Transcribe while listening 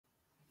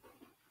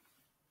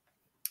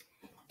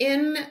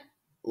In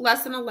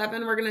lesson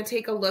 11, we're going to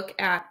take a look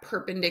at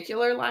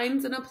perpendicular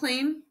lines in a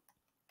plane.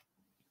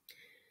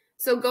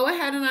 So go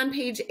ahead and on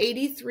page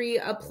 83,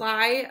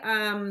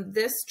 apply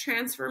this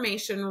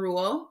transformation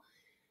rule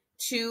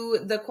to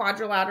the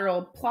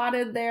quadrilateral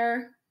plotted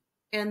there,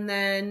 and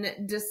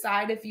then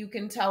decide if you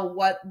can tell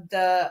what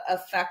the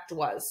effect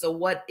was. So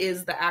what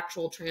is the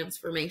actual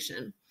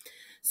transformation?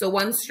 So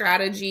one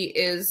strategy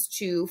is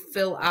to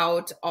fill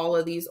out all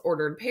of these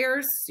ordered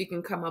pairs. So you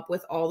can come up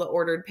with all the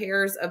ordered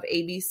pairs of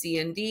A, B, C,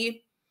 and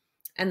D,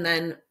 and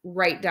then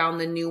write down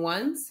the new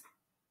ones.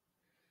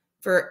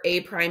 For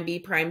A prime, B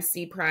prime,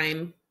 C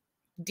prime,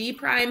 D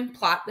prime,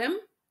 plot them.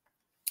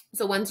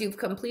 So once you've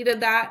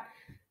completed that,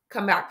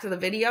 come back to the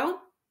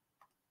video.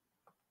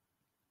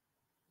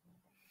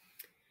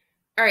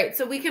 All right,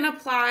 so we can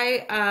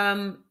apply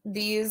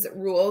these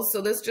rules. So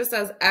this just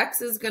says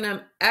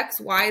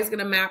y is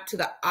gonna map to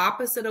the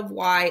opposite of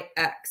y,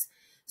 x.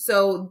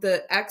 So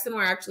the x and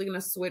y are actually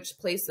gonna switch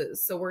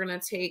places. So we're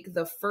gonna take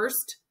the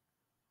first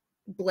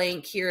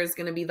blank here is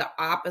gonna be the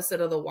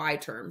opposite of the y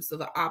term. So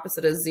the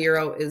opposite of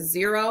 0 is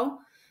 0.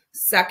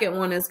 Second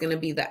one is gonna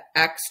be the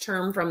x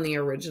term from the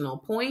original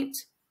point.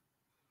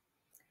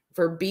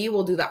 For B,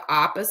 we'll do the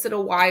opposite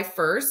of y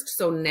first.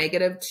 So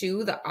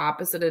 -2, the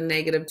opposite of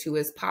 -2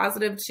 is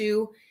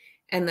 +2.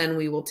 And then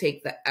we will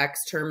take the x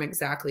term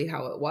exactly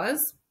how it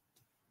was.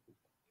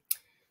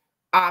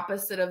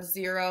 Opposite of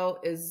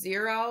 0 is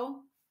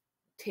 0.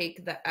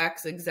 Take the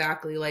x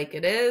exactly like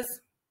it is.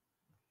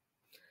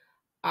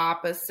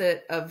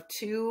 Opposite of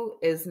 2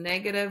 is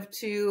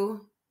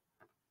 -2.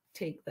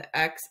 Take the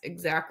x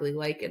exactly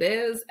like it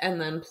is,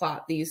 and then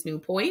plot these new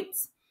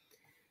points.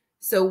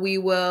 So we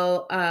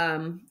will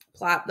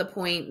plot the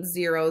point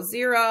 0,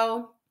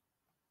 0,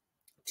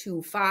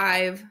 2,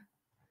 5,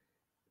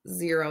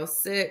 0,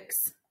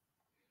 6,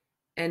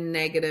 and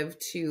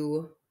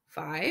 -2,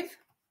 5.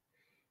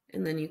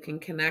 And then you can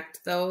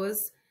connect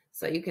those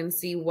so you can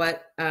see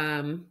what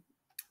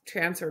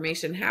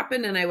transformation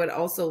happened. And I would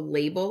also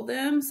label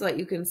them so that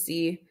you can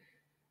see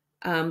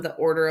the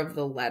order of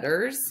the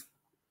letters.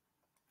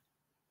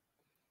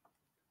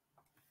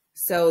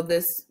 So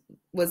this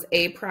was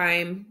A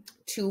prime,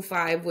 2,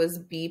 5 was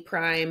B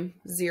prime,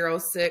 0,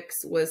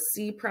 6 was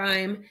C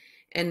prime,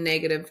 and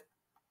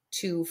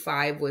 -2,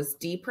 5 was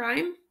D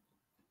prime.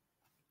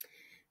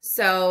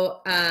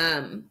 So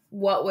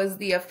what was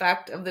the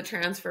effect of the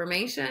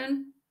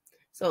transformation?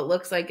 So it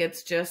looks like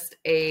it's just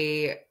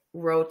a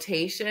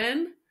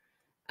rotation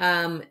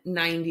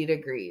 90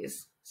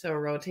 degrees. So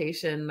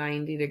rotation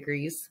 90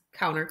 degrees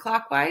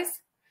counterclockwise.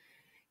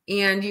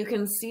 And you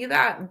can see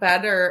that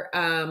better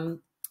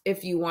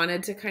if you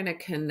wanted to kind of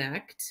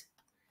connect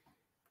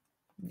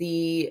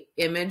the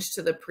image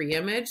to the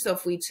pre-image. So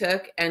if we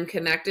took and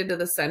connected to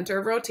the center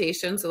of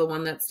rotation, so the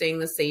one that's staying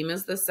the same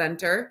as the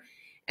center,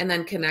 and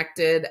then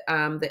connected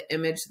the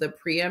image to the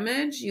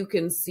pre-image, you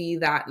can see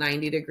that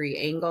 90-degree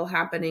angle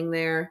happening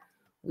there.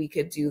 We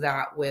could do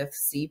that with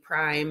C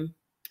prime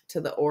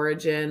to the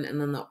origin, and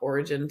then the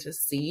origin to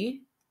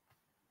C.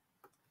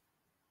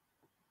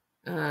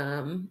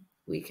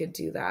 We could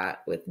do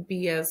that with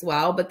B as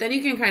well, but then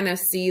you can kind of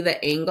see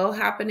the angle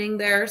happening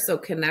there. So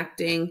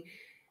connecting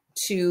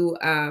to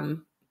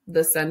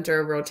the center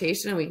of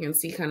rotation, we can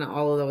see kind of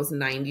all of those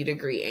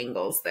 90-degree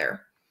angles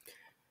there.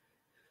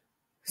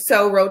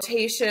 So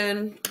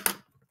rotation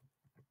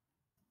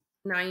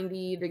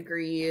 90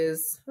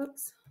 degrees,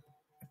 oops,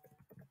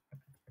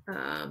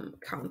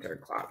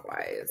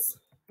 counterclockwise.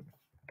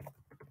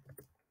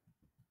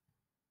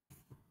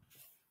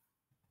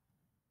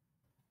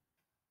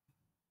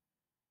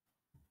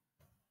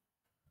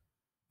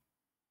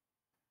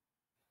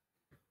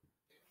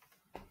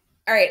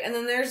 All right, and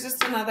then there's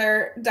just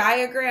another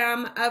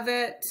diagram of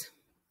it.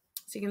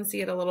 So you can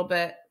see it a little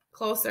bit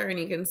closer, and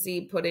you can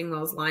see putting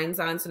those lines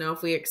on. So now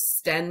if we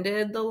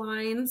extended the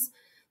lines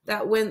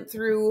that went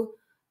through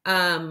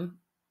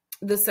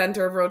the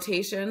center of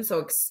rotation, so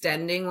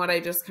extending what I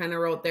just kind of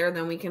wrote there,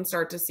 then we can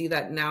start to see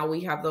that now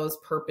we have those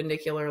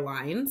perpendicular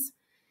lines.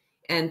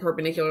 And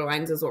perpendicular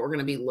lines is what we're going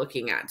to be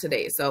looking at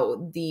today.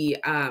 So the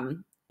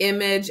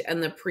image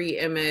and the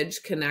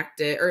pre-image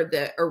connected, or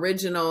the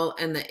original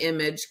and the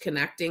image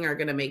connecting, are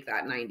going to make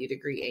that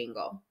 90-degree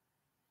angle.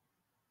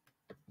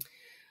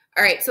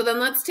 All right, so then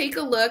let's take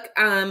a look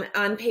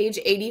on page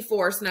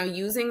 84. So now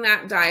using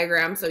that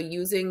diagram, so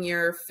using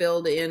your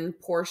filled in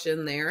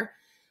portion there,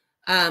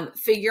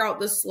 figure out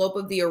the slope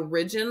of the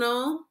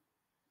original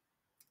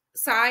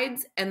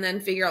sides, and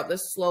then figure out the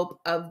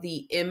slope of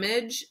the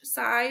image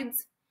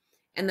sides,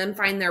 and then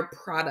find their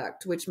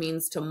product, which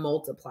means to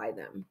multiply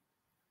them.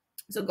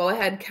 So go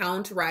ahead,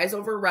 count rise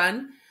over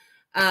run.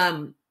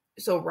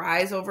 So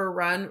rise over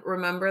run,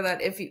 remember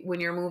that when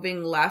you're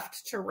moving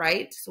left to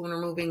right, so when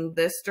we're moving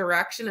this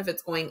direction, if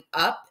it's going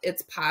up,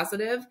 it's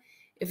positive.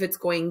 If it's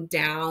going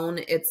down,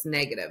 it's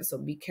negative. So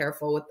be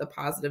careful with the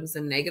positives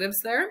and negatives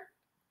there.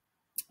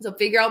 So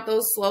figure out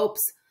those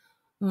slopes,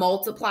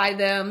 multiply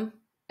them,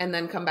 and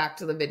then come back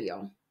to the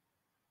video.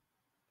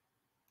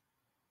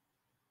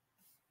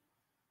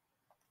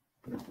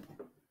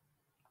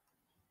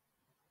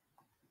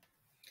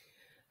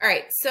 All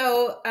right,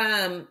 so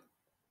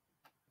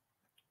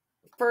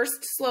first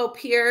slope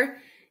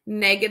here,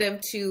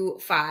 -2,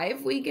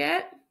 5 we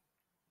get.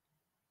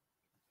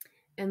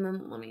 And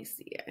then let me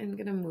see, I'm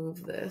gonna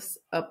move this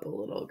up a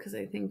little because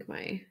I think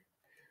my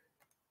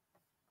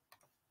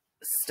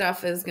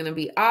stuff is gonna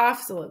be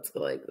off. So let's go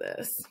like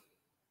this.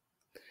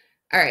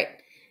 All right,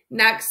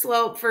 next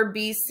slope for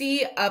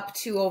BC, up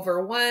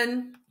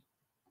 2/1.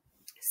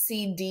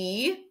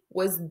 CD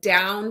was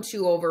down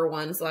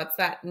 2/1, so that's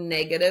that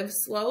negative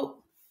slope.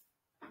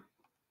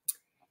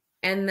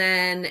 And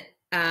then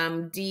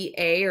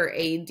DA or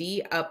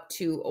AD up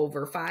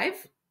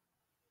 2/5.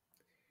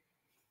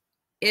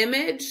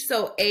 Image,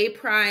 so A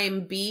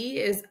prime B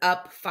is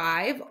up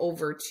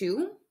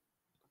 5/2.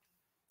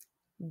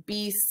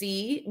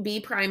 BC, B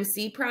prime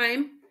C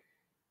prime,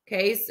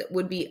 okay, so it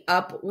would be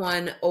up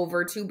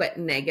 1/2, but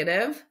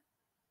negative.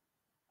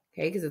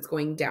 Okay, because it's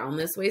going down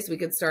this way. So we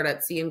could start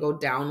at C and go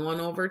down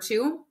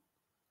 1/2.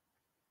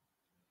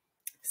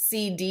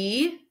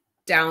 CD,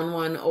 down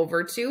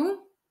 1/2.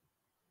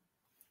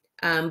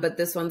 But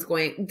this one's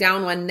going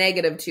down 1,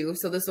 -2.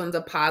 So this one's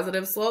a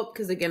positive slope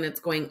because, again, it's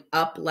going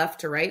up left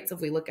to right. So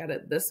if we look at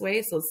it this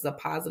way, so this is a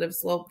positive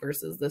slope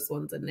versus this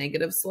one's a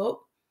negative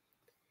slope.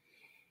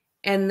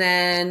 And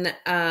then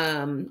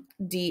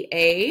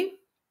DA,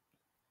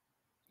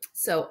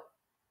 so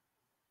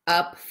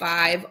up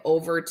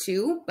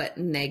 5/2, but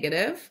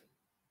negative.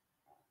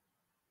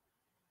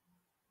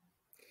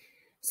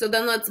 So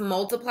then let's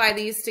multiply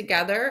these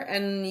together,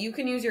 and you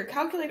can use your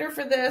calculator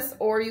for this,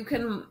 or you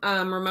can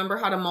remember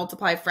how to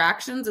multiply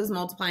fractions is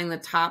multiplying the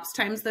tops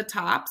times the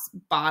tops,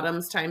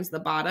 bottoms times the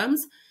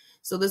bottoms.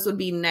 So this would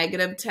be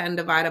 -10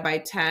 divided by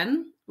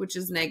 10, which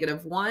is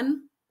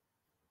 -1.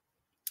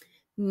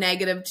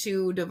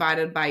 -2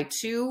 divided by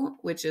 2,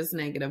 which is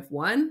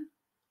 -1.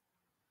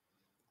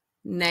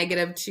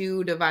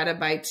 -2 divided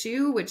by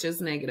 2, which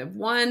is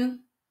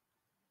 -1.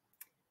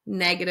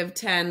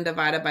 -10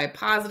 divided by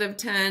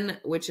 +10,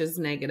 which is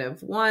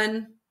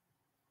 -1.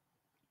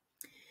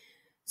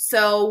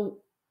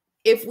 So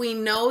if we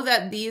know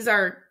that these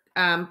are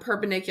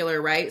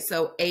perpendicular, right?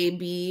 So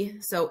AB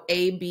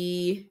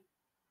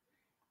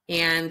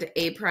and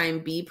A prime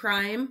B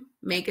prime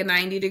make a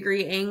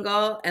 90-degree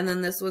angle. And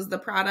then this was the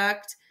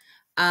product,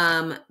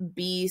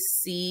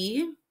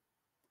 BC.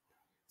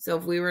 So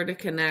if we were to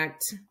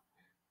connect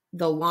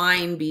the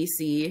line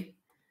BC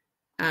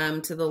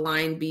to the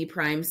line B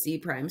prime, C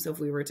prime. So if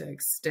we were to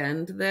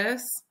extend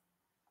this,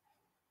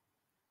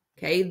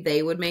 okay,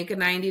 they would make a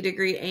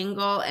 90-degree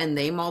angle, and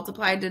they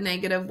multiplied to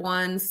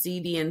 -1,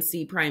 CD and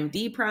C prime,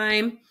 D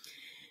prime.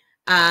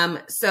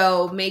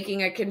 So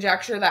making a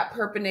conjecture that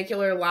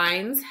perpendicular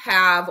lines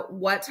have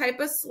what type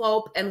of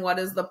slope and what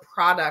is the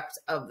product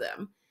of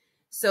them.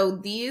 So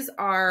these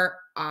are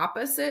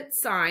opposite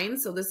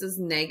signs. So this is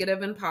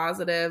negative and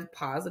positive,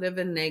 positive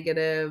and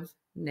negative,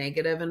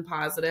 negative and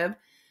positive.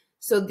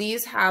 So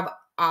these have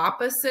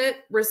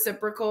opposite,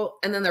 reciprocal,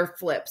 and then they're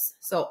flips.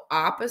 So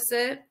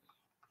opposite,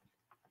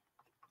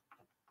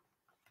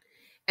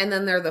 and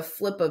then they're the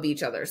flip of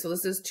each other. So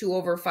this is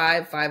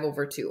 2/5,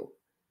 5/2.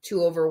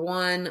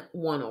 2/1,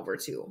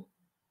 1/2.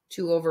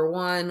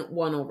 2/1,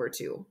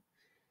 1/2.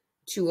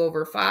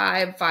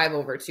 2/5,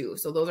 5/2.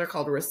 So those are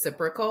called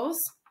reciprocals.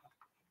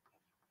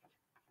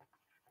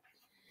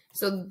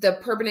 So the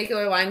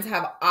perpendicular lines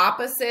have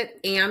opposite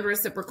and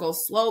reciprocal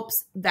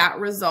slopes. That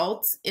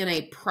results in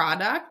a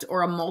product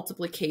or a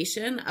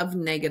multiplication of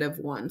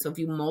 -1. So if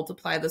you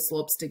multiply the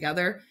slopes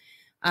together,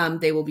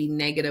 they will be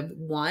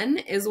 -1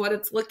 is what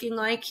it's looking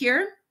like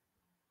here.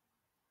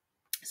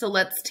 So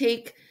let's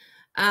take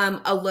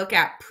a look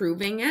at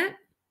proving it.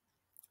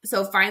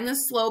 So find the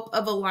slope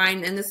of a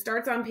line, and this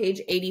starts on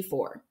page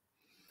 84.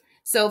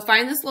 So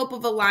find the slope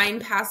of a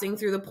line passing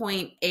through the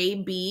point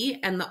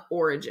AB and the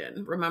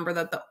origin. Remember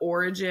that the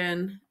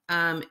origin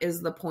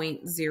is the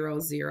point 0,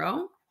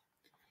 0.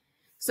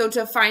 So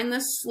to find the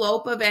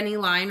slope of any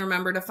line,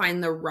 remember to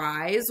find the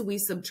rise, we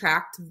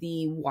subtract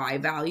the y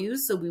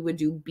values. So we would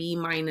do b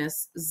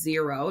minus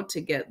 0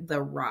 to get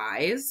the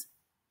rise.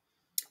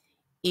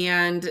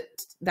 And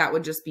that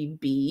would just be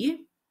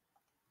b.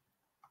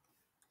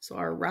 So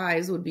our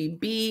rise would be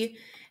b.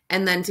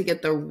 And then to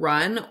get the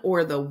run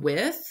or the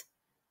width,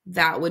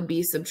 that would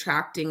be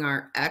subtracting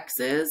our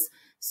x's.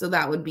 So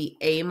that would be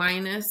a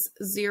minus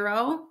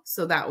 0.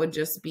 So that would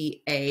just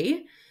be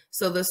a.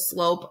 So the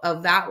slope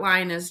of that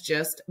line is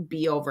just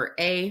b over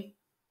a.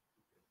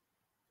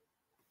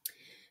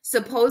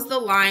 Suppose the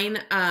line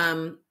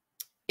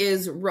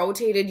is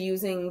rotated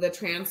using the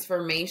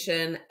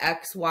transformation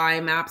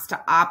xy maps to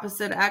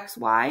opposite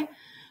xy.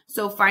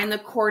 So find the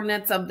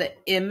coordinates of the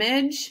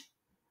image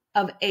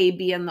of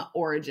AB and the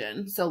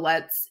origin. So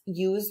let's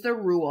use the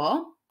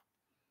rule.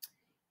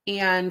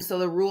 And so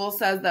the rule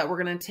says that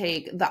we're going to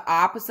take the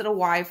opposite of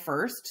y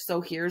first. So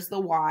here's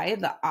the y.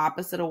 The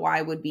opposite of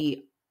y would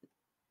be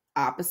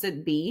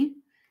opposite b.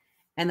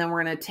 And then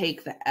we're going to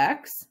take the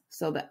x.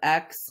 So the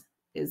x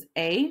is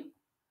a.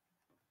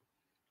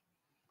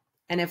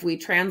 And if we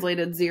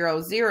translated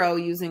 0, 0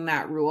 using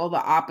that rule,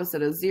 the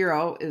opposite of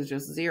 0 is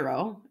just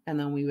 0. And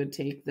then we would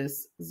take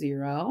this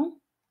 0.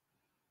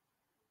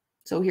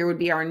 So here would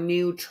be our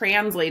new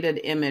translated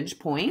image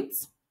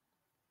points.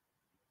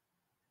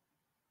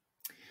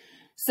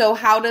 So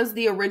how does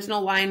the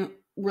original line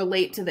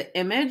relate to the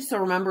image? So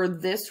remember,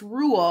 this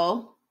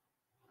rule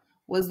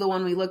was the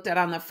one we looked at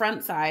on the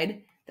front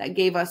side that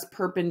gave us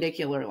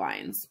perpendicular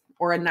lines,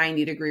 or a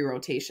 90-degree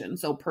rotation.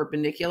 So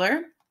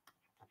perpendicular.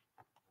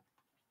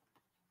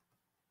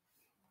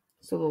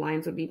 So the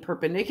lines would be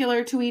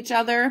perpendicular to each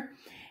other.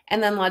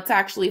 And then let's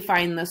actually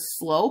find the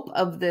slope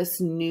of this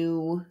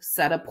new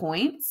set of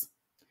points.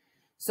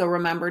 So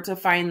remember to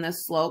find the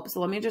slope.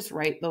 So let me just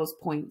write those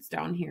points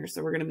down here.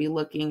 So we're going to be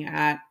looking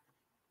at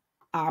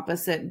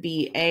opposite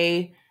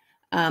BA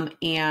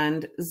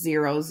and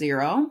 0,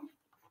 0.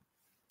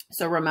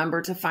 So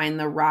remember to find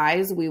the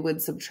rise, we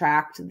would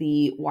subtract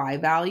the y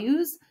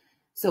values.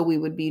 So we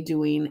would be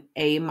doing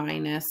a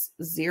minus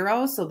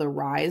 0. So the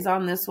rise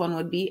on this one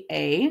would be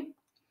a.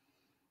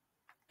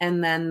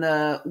 And then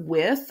the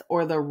width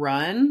or the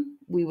run,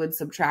 we would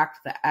subtract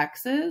the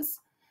x's.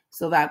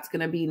 So that's going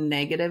to be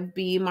negative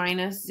b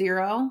minus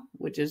 0,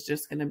 which is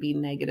just going to be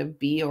negative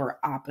b, or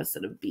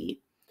opposite of b.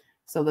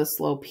 So the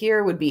slope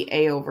here would be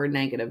a over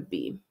negative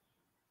b.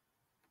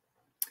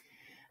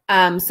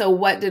 So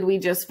what did we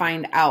just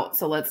find out?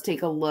 So let's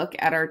take a look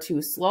at our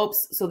two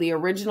slopes. So the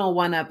original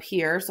one up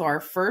here, so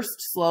our first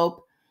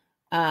slope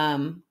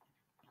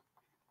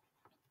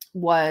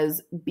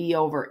was b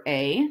over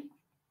a.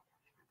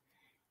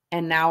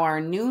 And now our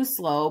new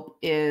slope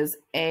is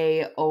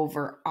a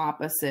over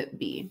opposite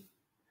b.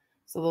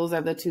 So those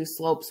are the two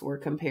slopes we're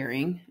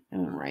comparing. I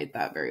didn't write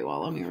that very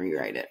well. Let me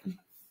rewrite it.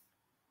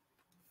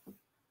 All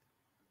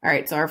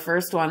right, so our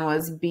first one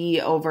was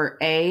b over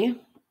a.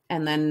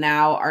 And then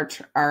now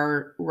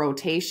our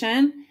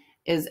rotation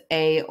is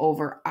a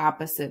over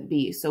opposite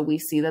b. So we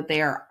see that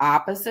they are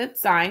opposite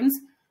signs.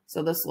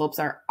 So the slopes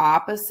are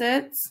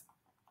opposites.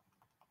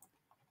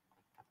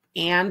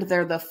 And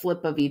they're the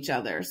flip of each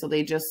other. So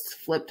they just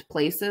flipped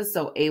places.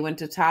 So A went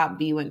to top,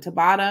 B went to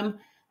bottom.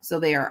 So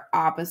they are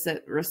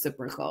opposite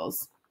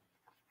reciprocals,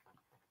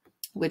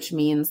 which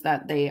means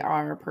that they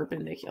are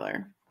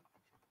perpendicular.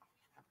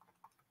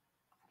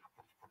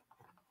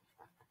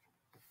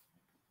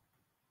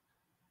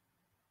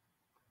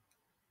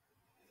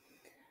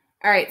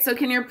 All right, so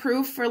can your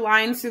proof for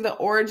lines through the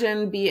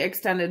origin be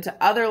extended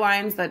to other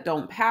lines that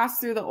don't pass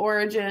through the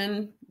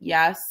origin?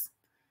 Yes,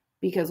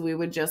 because we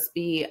would just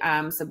be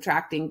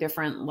subtracting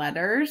different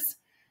letters.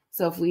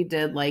 So if we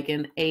did like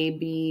an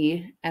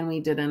AB and we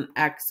did an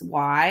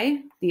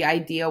XY, the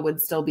idea would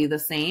still be the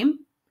same.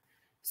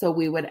 So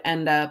we would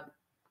end up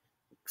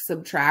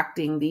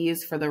subtracting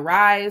these for the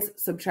rise,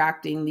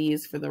 subtracting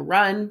these for the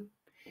run.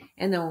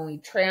 And then when we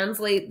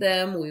translate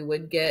them, we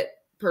would get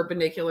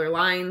perpendicular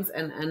lines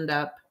and end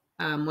up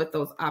with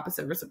those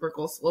opposite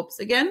reciprocal slopes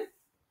again.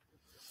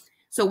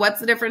 So what's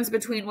the difference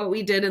between what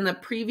we did in the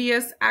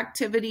previous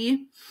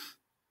activity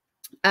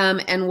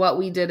and what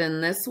we did in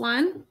this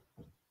one?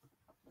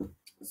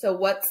 So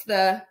what's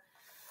the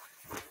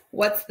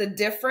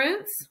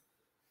difference?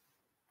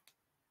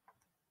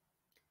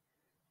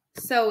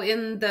 So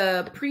in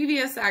the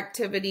previous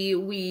activity,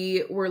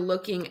 we were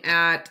looking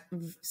at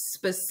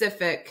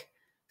specific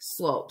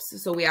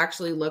slopes. So we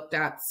actually looked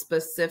at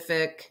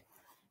specific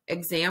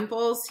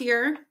examples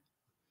here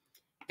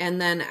and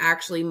then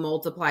actually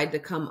multiplied to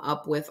come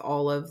up with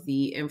all of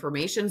the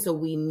information. So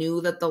we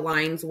knew that the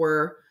lines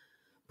were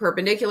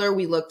perpendicular.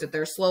 We looked at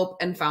their slope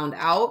and found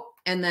out.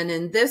 And then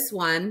in this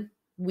one,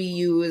 we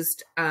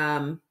used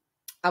a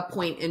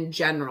point in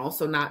general,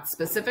 so not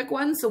specific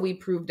ones. So we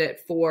proved it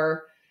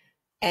for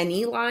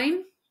any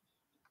line.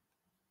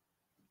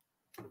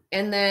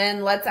 And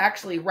then let's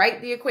actually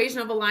write the equation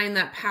of a line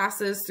that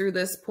passes through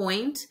this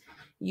point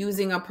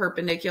using a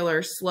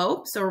perpendicular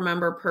slope. So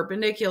remember,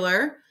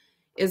 perpendicular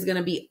is going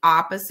to be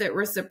opposite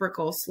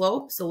reciprocal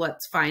slope. So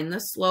let's find the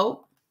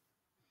slope.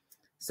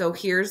 So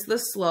here's the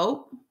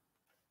slope.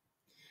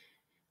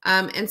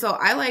 And so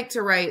I like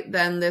to write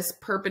then this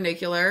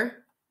perpendicular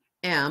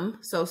M.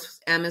 So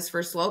M is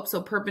for slope.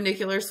 So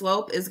perpendicular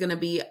slope is going to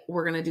be,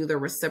 we're going to do the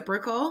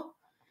reciprocal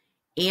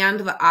and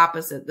the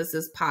opposite. This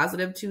is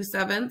positive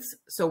 2/7.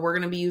 So we're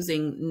going to be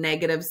using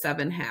negative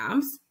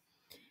 7/2.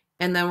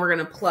 And then we're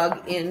going to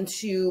plug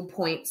into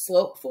point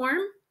slope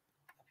form.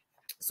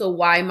 So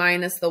y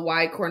minus the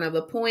y coordinate of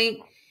the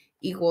point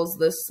equals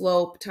the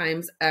slope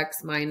times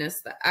x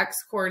minus the x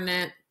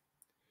coordinate.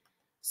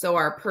 So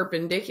our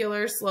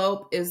perpendicular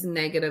slope is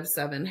negative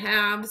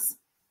 7/2.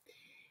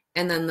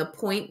 And then the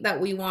point that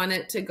we want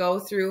it to go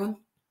through,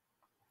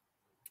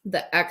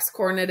 the x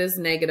coordinate is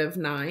negative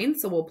 9.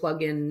 So we'll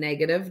plug in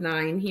negative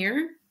 9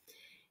 here.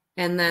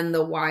 And then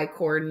the y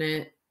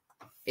coordinate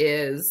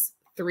is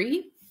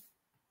 3.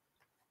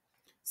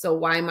 So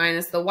y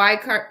minus the y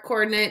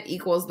coordinate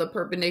equals the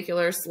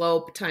perpendicular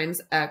slope times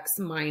x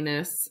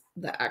minus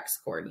the x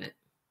coordinate.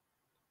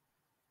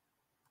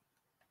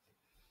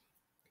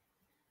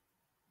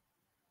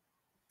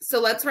 So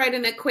let's write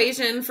an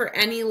equation for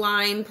any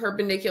line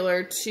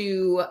perpendicular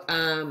to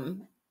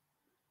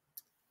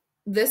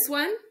this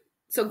one.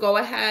 So go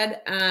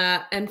ahead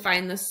and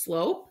find the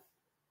slope.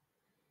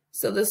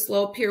 So the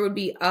slope here would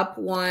be up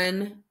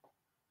 1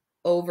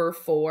 over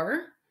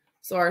 4.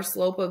 So our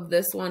slope of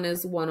this one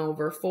is 1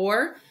 over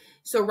 4.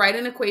 So write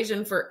an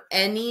equation for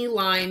any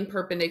line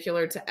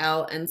perpendicular to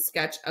L and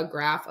sketch a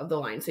graph of the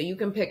line. So you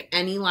can pick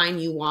any line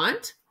you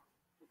want.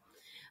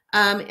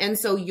 And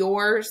so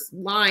your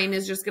line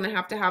is just going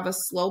to have a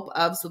slope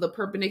of, so the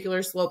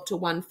perpendicular slope to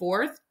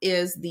 1/4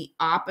 is the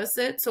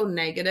opposite, so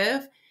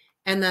negative,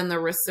 and then the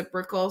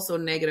reciprocal, so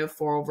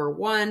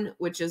 -4/1,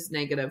 which is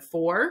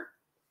 -4.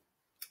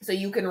 So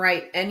you can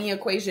write any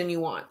equation you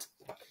want.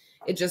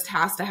 It just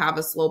has to have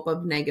a slope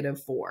of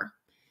 -4.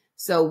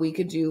 So we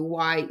could do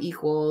y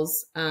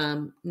equals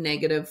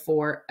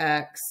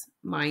 -4x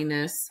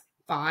minus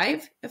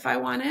 5 if I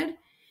wanted.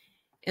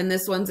 And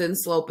this one's in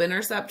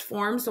slope-intercept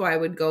form, so I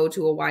would go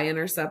to a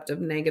y-intercept of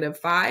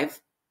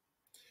 -5.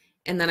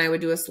 And then I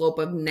would do a slope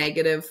of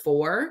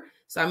 -4.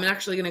 So I'm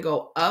actually going to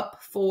go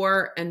up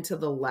 4 and to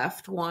the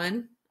left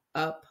 1.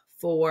 Up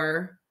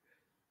 4,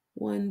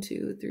 1,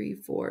 2, 3,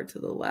 4 to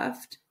the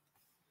left.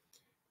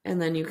 And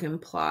then you can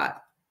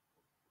plot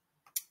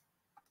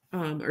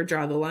or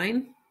draw the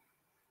line.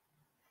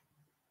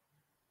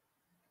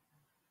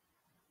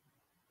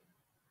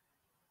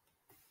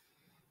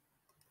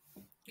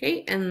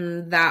 Okay,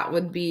 and that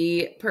would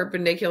be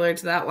perpendicular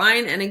to that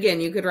line. And again,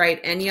 you could write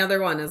any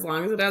other one as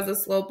long as it has a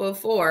slope of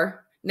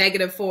 -4.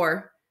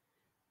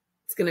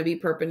 It's going to be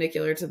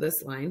perpendicular to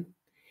this line.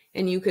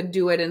 And you could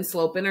do it in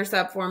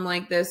slope-intercept form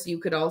like this. You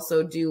could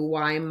also do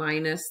y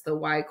minus the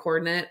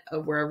y-coordinate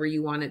of wherever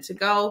you want it to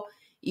go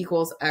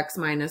equals x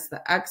minus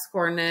the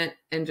x-coordinate,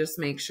 and just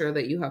make sure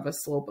that you have a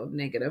slope of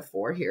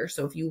 -4 here.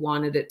 So if you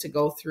wanted it to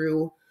go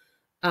through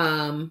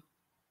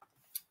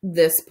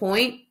this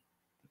point,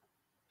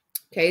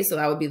 okay, so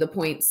that would be the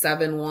point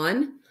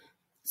 7,1.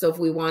 So if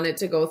we want it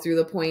to go through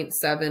the point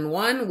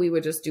 7,1, we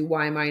would just do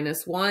y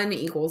minus 1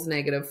 equals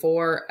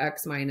 -4,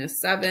 x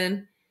minus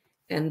 7,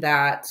 and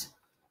that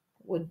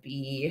would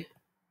be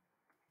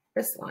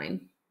this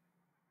line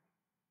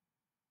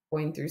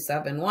going through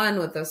 7,1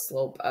 with a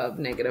slope of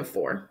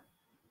 -4.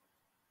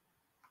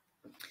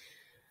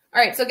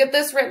 All right, so get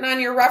this written on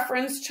your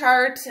reference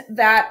chart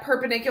that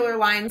perpendicular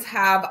lines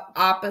have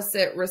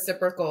opposite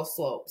reciprocal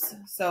slopes.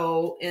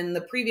 So in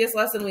the previous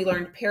lesson, we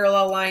learned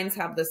parallel lines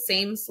have the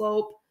same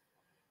slope.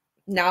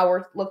 Now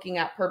we're looking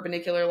at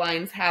perpendicular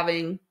lines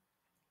having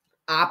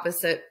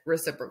opposite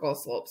reciprocal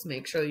slopes.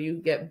 Make sure you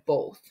get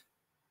both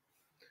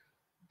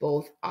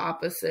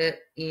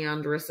opposite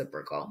and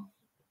reciprocal.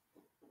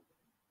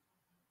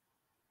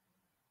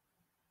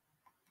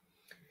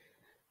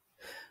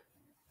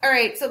 All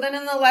right, so then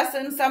in the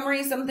lesson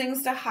summary, some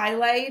things to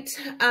highlight.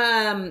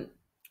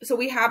 So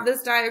we have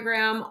this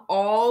diagram.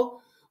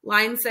 All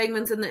line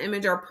segments in the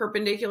image are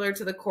perpendicular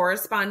to the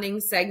corresponding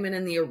segment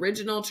in the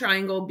original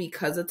triangle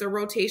because it's a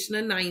rotation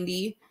of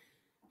 90.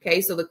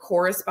 Okay, so the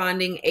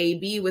corresponding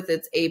AB with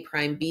its A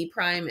prime, B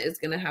prime is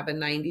going to have a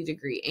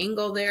 90-degree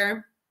angle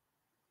there.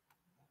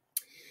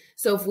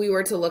 So if we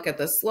were to look at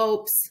the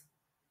slopes,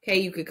 okay,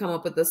 you could come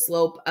up with the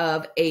slope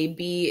of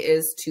AB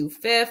is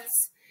 2/5.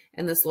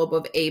 And the slope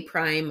of A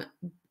prime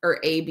or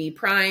AB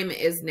prime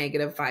is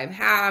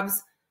 -5/2.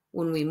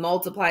 When we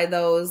multiply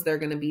those, they're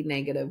going to be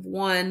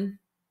 -1.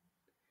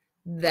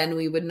 Then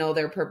we would know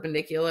they're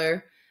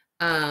perpendicular.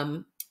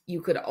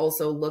 You could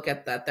also look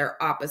at that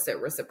they're opposite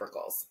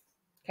reciprocals.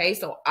 Okay,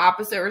 so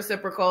opposite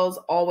reciprocals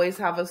always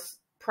have a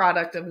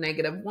product of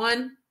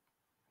 -1.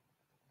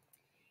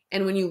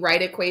 And when you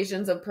write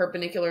equations of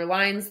perpendicular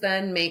lines,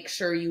 then make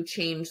sure you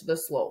change the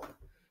slope.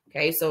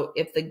 Okay, so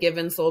if the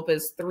given slope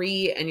is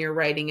 3 and you're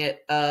writing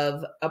it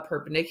of a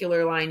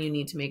perpendicular line, you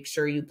need to make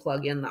sure you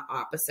plug in the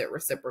opposite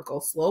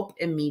reciprocal slope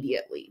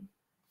immediately.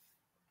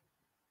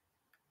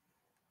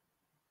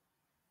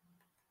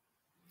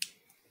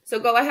 So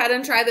go ahead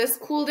and try this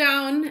cool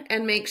down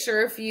and make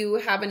sure if you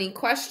have any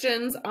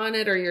questions on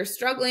it or you're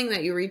struggling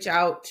that you reach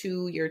out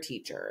to your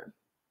teacher.